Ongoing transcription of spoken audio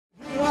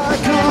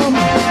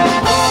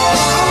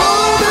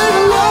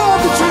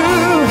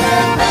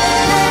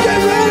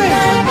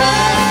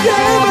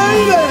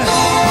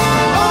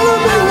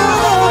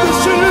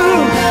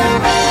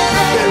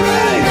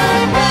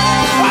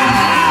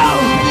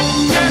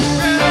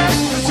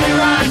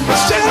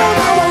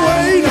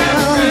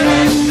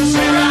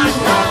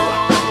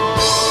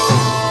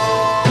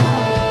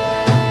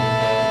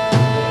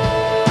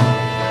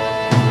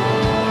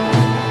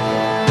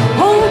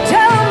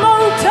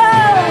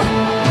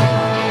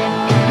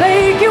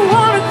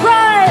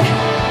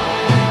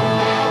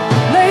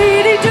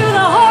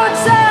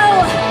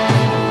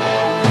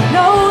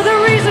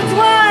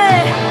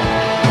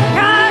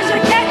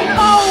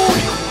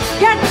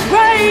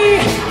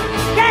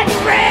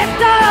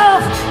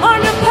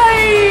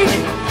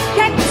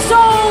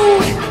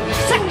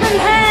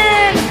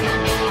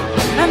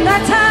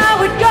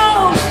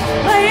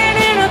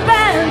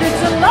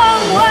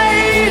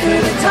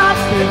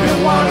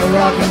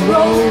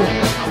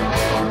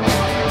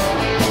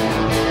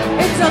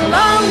a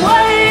long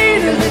way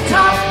to the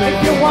top if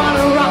you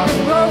wanna rock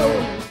and roll.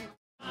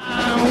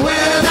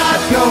 We're not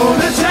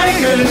gonna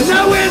take it.